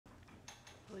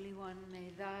Holy One,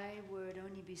 may thy word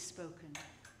only be spoken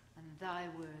and thy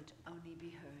word only be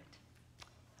heard.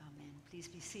 Amen. Please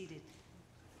be seated.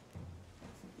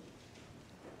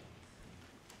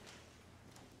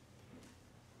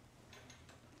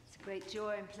 It's a great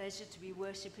joy and pleasure to be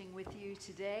worshipping with you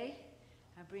today.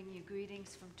 I bring you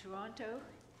greetings from Toronto.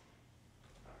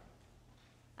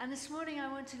 And this morning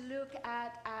I want to look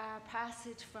at our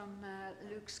passage from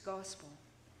Luke's Gospel.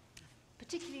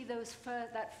 Particularly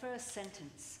that first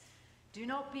sentence. Do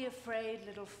not be afraid,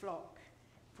 little flock,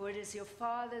 for it is your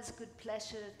Father's good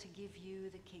pleasure to give you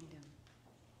the kingdom.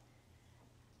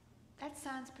 That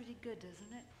sounds pretty good,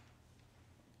 doesn't it?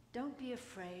 Don't be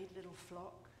afraid, little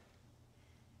flock.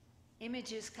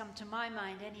 Images come to my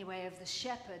mind anyway of the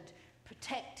shepherd,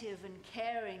 protective and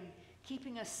caring,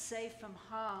 keeping us safe from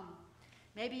harm,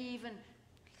 maybe even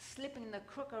slipping the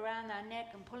crook around our neck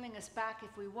and pulling us back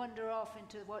if we wander off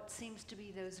into what seems to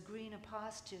be those greener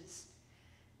pastures.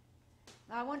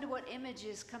 Now, I wonder what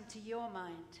images come to your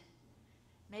mind.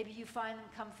 Maybe you find them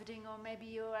comforting, or maybe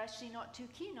you're actually not too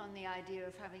keen on the idea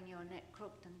of having your neck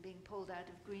crooked and being pulled out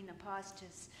of greener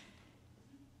pastures.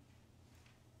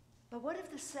 But what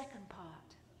of the second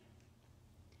part?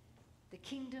 The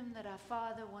kingdom that our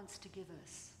Father wants to give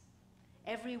us.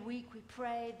 Every week we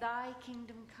pray, thy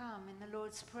kingdom come, in the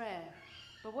Lord's Prayer.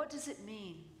 But what does it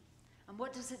mean? And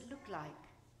what does it look like?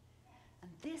 And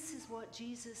this is what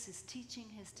Jesus is teaching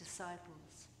his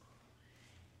disciples.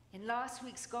 In last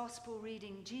week's gospel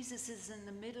reading, Jesus is in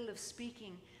the middle of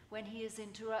speaking when he is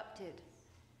interrupted.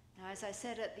 Now, as I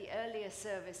said at the earlier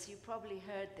service, you probably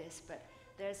heard this, but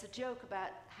there's a joke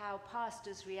about how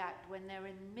pastors react when they're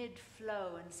in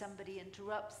mid-flow and somebody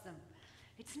interrupts them.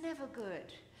 It's never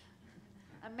good.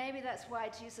 And maybe that's why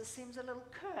Jesus seems a little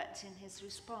curt in his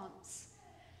response.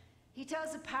 He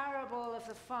tells a parable of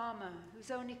the farmer whose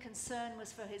only concern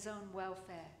was for his own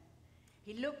welfare.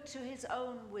 He looked to his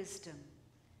own wisdom.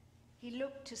 He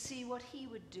looked to see what he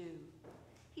would do.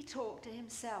 He talked to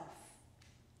himself.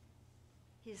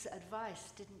 His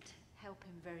advice didn't help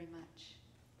him very much.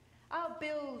 I'll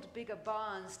build bigger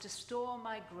barns to store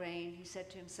my grain, he said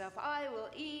to himself. I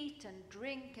will eat and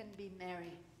drink and be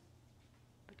merry.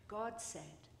 But God said,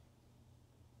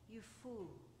 you fool,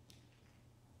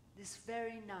 this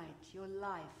very night your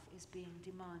life is being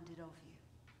demanded of you.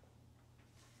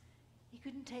 He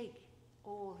couldn't take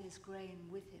all his grain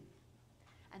with him.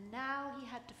 And now he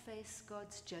had to face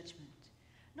God's judgment,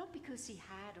 not because he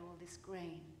had all this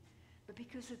grain, but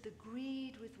because of the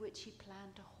greed with which he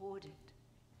planned to hoard it.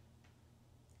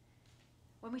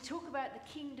 When we talk about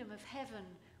the kingdom of heaven,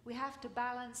 we have to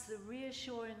balance the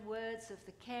reassuring words of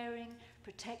the caring,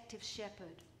 protective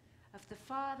shepherd, of the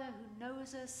Father who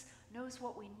knows us, knows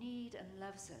what we need and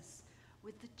loves us,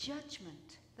 with the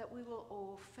judgment that we will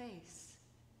all face.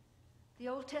 The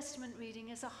Old Testament reading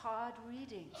is a hard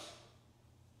reading.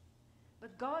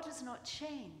 But God has not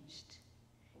changed.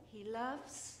 He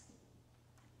loves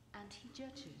and he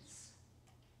judges.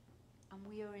 And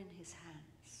we are in his hands.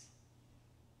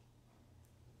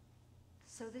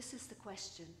 So this is the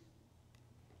question.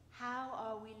 How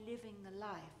are we living the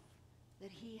life that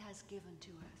he has given to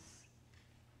us?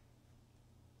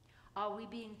 Are we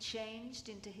being changed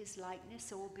into his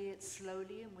likeness, albeit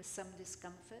slowly and with some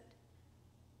discomfort?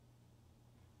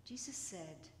 Jesus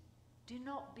said, do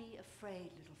not be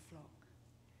afraid, little flock,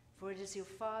 for it is your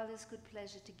Father's good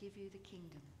pleasure to give you the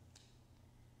kingdom.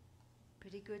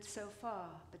 Pretty good so far,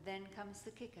 but then comes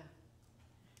the kicker.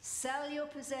 Sell your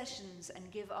possessions and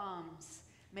give alms.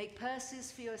 Make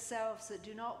purses for yourselves that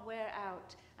do not wear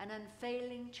out, an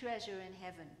unfailing treasure in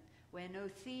heaven, where no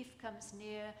thief comes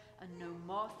near and no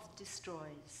moth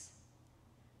destroys.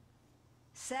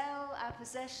 Sell our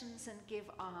possessions and give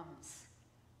alms.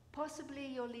 Possibly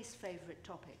your least favorite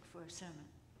topic for a sermon.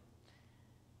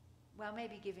 Well,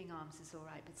 maybe giving alms is all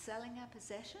right, but selling our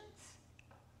possessions?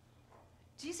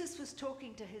 Jesus was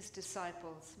talking to his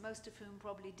disciples, most of whom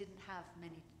probably didn't have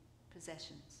many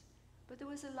possessions. But there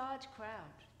was a large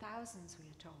crowd, thousands we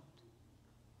are told.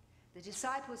 The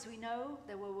disciples we know,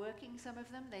 they were working, some of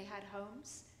them, they had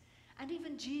homes. And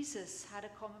even Jesus had a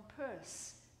common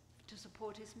purse to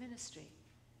support his ministry.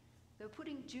 Though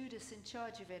putting Judas in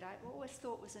charge of it, I always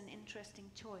thought was an interesting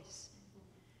choice.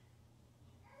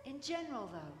 In general,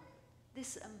 though,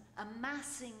 this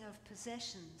amassing of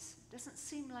possessions doesn't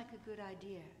seem like a good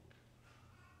idea.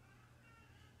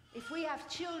 If we have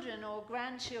children or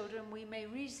grandchildren, we may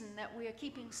reason that we are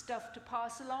keeping stuff to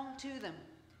pass along to them.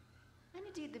 And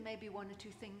indeed, there may be one or two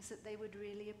things that they would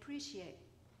really appreciate.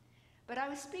 But I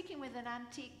was speaking with an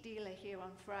antique dealer here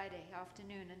on Friday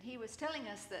afternoon, and he was telling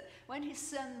us that when his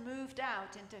son moved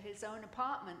out into his own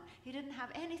apartment, he didn't have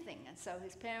anything. And so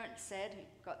his parents said, who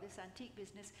got this antique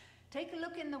business, take a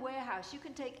look in the warehouse. You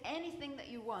can take anything that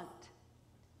you want.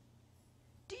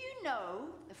 Do you know,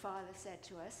 the father said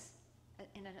to us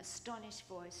in an astonished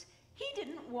voice, he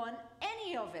didn't want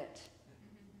any of it.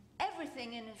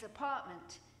 Everything in his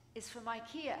apartment is from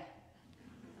IKEA.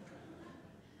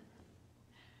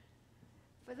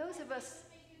 For those of us,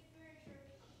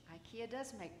 IKEA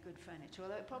does make good furniture,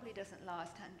 although it probably doesn't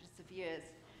last hundreds of years.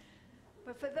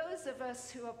 But for those of us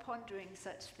who are pondering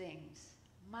such things,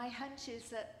 my hunch is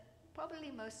that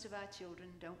probably most of our children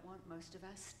don't want most of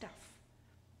our stuff.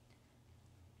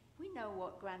 We know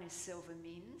what Granny's silver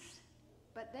means,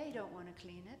 but they don't want to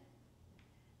clean it.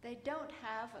 They don't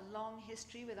have a long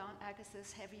history with Aunt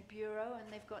Agatha's heavy bureau,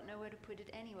 and they've got nowhere to put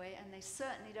it anyway, and they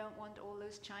certainly don't want all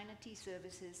those China tea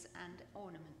services and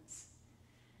ornaments.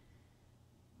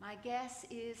 My guess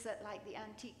is that, like the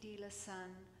antique dealer's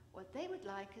son, what they would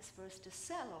like is for us to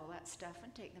sell all that stuff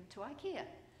and take them to IKEA,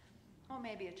 or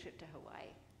maybe a trip to Hawaii.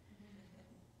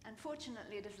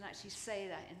 Unfortunately, it doesn't actually say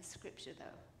that in Scripture,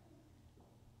 though.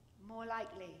 More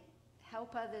likely,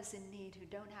 help others in need who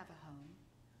don't have a home,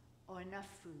 or enough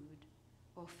food,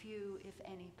 or few, if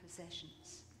any,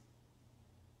 possessions.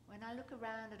 When I look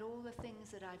around at all the things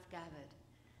that I've gathered,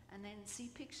 and then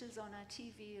see pictures on our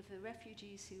TV of the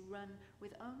refugees who run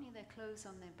with only their clothes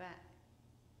on their back,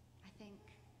 I think,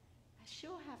 I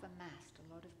sure have amassed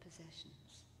a lot of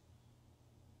possessions.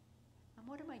 And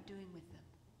what am I doing with them?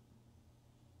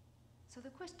 So the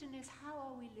question is, how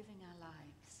are we living our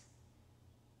lives?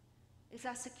 Is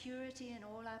our security in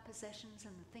all our possessions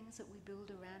and the things that we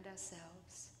build around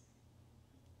ourselves?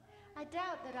 I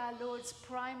doubt that our Lord's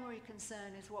primary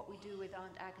concern is what we do with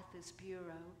Aunt Agatha's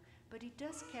bureau, but he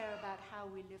does care about how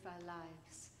we live our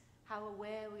lives, how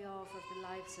aware we are of the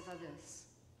lives of others.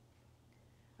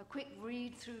 A quick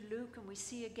read through Luke and we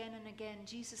see again and again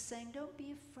Jesus saying, don't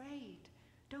be afraid,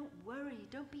 don't worry,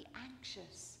 don't be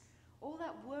anxious. All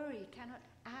that worry cannot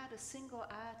add a single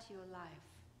hour to your life.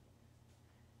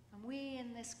 And we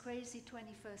in this crazy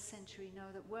 21st century know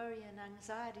that worry and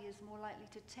anxiety is more likely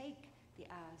to take the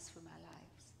hours from our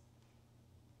lives.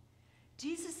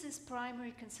 Jesus'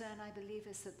 primary concern, I believe,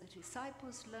 is that the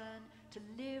disciples learn to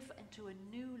live into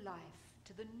a new life,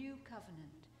 to the new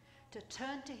covenant, to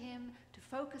turn to him, to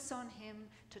focus on him,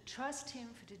 to trust him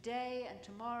for today and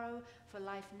tomorrow, for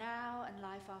life now and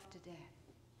life after death.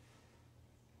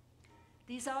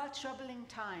 These are troubling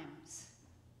times.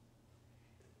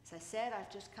 As I said, I've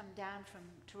just come down from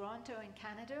Toronto in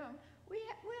Canada. And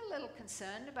we're a little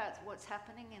concerned about what's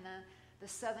happening in the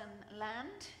southern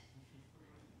land.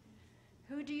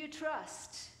 Who do you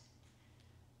trust?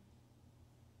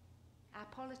 Our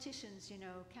politicians,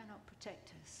 cannot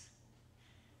protect us.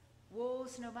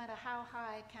 Walls, no matter how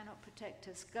high, cannot protect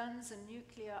us. Guns and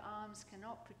nuclear arms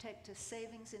cannot protect us.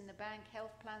 Savings in the bank,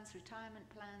 health plans, retirement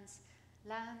plans,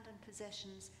 land and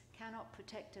possessions cannot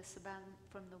protect us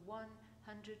from the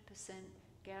 100%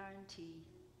 guarantee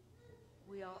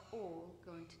we are all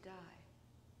going to die.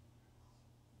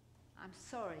 I'm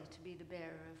sorry to be the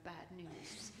bearer of bad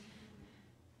news.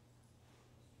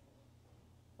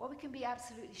 What we can be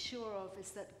absolutely sure of is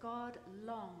that God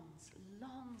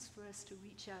longs for us to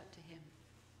reach out to him,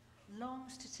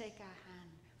 longs to take our hand,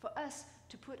 for us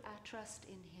to put our trust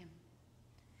in him.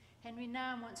 Henry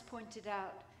Nam once pointed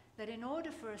out that in order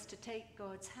for us to take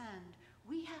God's hand,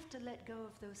 we have to let go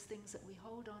of those things that we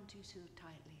hold on to so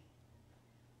tightly.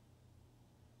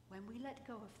 When we let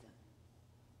go of them,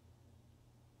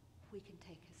 we can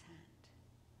take his hand.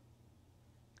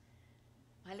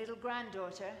 My little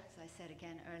granddaughter, as I said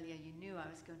again earlier, you knew I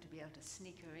was going to be able to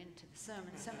sneak her into the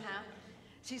sermon somehow.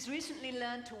 She's recently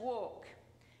learned to walk.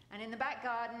 And in the back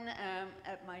garden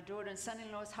at my daughter and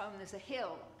son-in-law's home, there's a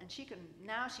hill. And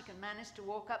now she can manage to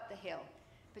walk up the hill.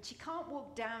 But she can't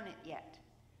walk down it yet.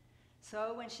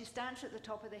 So when she stands at the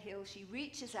top of the hill, she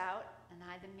reaches out, and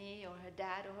either me or her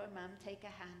dad or her mum take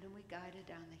her hand and we guide her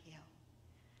down the hill.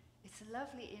 It's a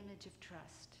lovely image of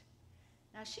trust.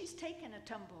 Now she's taken a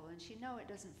tumble, and she knows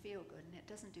it doesn't feel good, and it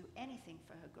doesn't do anything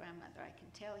for her grandmother, I can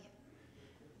tell you.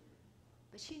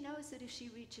 But she knows that if she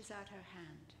reaches out her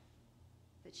hand,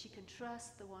 that she can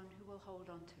trust the one who will hold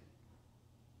on to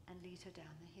her and lead her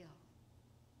down the hill.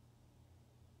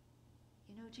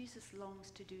 Jesus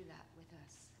longs to do that with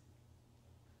us.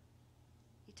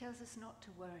 He tells us not to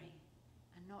worry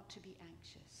and not to be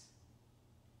anxious.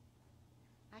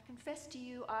 I confess to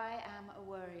you, I am a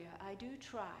worrier. I do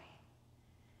try.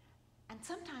 And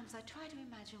sometimes I try to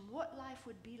imagine what life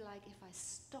would be like if I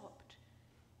stopped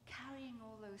carrying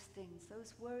all those things,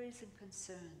 those worries and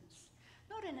concerns,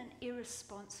 not in an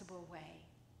irresponsible way.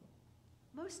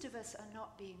 Most of us are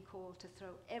not being called to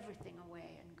throw everything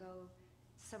away and go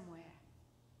somewhere,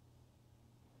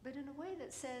 but in a way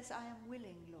that says, I am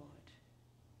willing, Lord.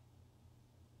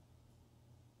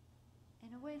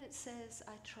 In a way that says,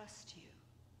 I trust you.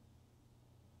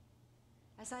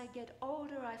 As I get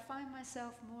older, I find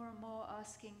myself more and more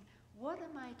asking, what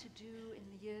am I to do in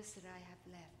the years that I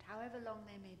have left, however long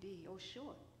they may be, or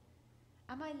short?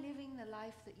 Am I living the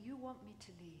life that you want me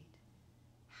to lead?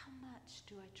 How much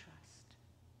do I trust?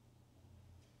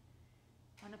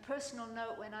 On a personal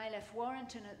note, when I left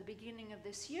Warrenton at the beginning of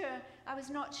this year, I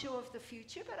was not sure of the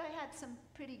future, but I had some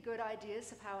pretty good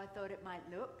ideas of how I thought it might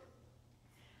look.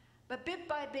 But bit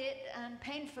by bit, and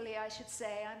painfully I should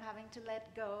say, I'm having to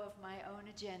let go of my own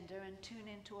agenda and tune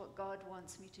into what God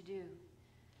wants me to do,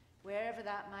 wherever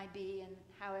that might be and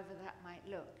however that might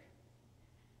look.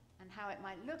 And how it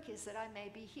might look is that I may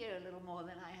be here a little more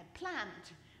than I had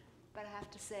planned, but I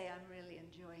have to say I'm really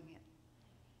enjoying it.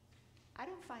 I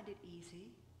don't find it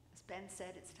easy. As Ben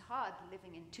said, it's hard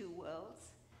living in two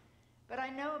worlds. But I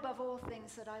know above all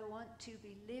things that I want to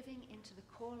be living into the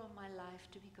call on my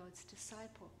life to be God's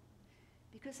disciple.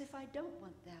 Because if I don't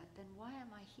want that, then why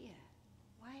am I here?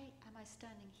 Why am I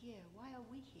standing here? Why are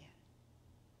we here?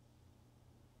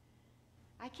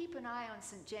 I keep an eye on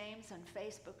St. James on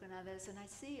Facebook and others, and I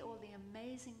see all the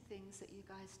amazing things that you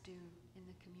guys do in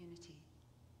the community.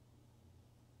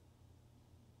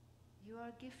 You are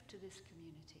a gift to this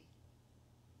community.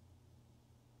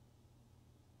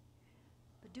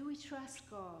 But do we trust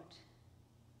God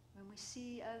when we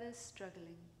see others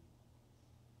struggling?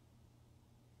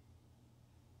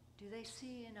 Do they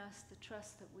see in us the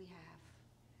trust that we have?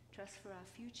 Trust for our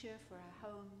future, for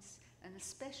our homes, and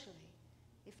especially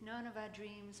if none of our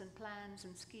dreams and plans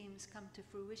and schemes come to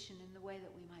fruition in the way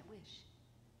that we might wish.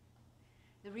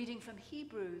 The reading from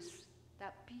Hebrews,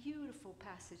 that beautiful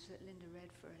passage that Linda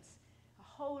read for us, a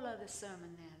whole other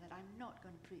sermon there that I'm not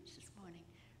going to preach this morning.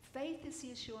 Faith is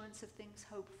the assurance of things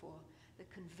hoped for,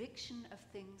 the conviction of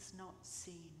things not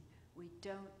seen. We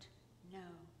don't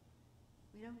know.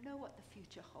 We don't know what the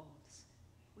future holds.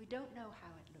 We don't know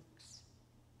how it looks.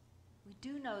 We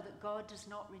do know that God does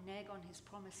not renege on his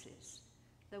promises,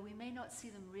 though we may not see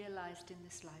them realized in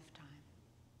this lifetime.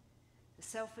 The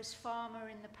selfish farmer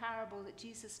in the parable that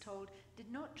Jesus told did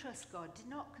not trust God, did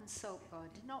not consult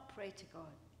God, did not pray to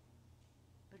God.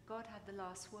 But God had the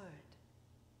last word.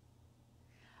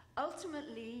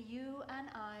 Ultimately, you and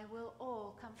I will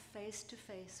all come face to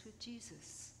face with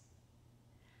Jesus.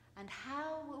 And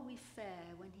how will we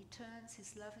fare when he turns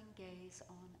his loving gaze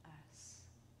on us?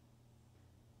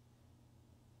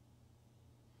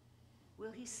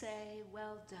 Will he say,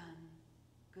 well done,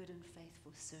 good and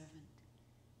faithful servant.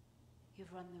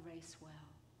 You've run the race well.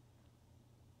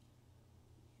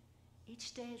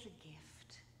 Each day is a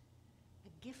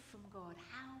gift from God.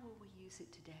 How will we use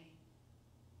it today?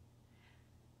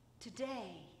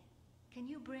 Today, can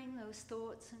you bring those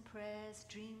thoughts and prayers,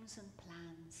 dreams and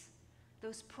plans,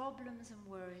 those problems and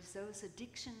worries, those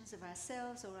addictions of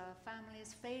ourselves or our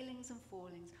families, failings and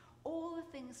fallings, all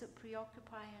the things that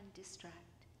preoccupy and distract?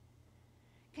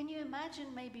 Can you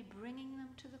imagine maybe bringing them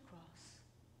to the cross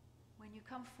when you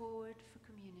come forward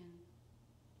for communion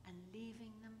and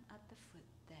leaving them at the foot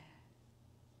there?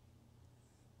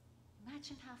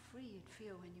 Imagine how free you'd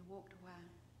feel when you walked away.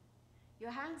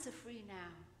 Your hands are free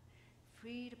now,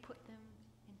 free to put them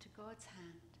into God's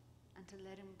hand and to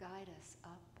let him guide us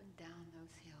up and down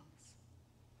those hills,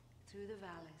 through the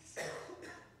valleys.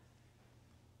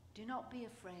 Do not be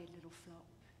afraid, little flock,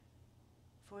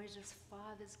 for it is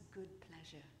Father's good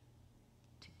pleasure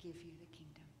to give you the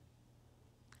kingdom.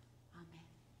 Amen.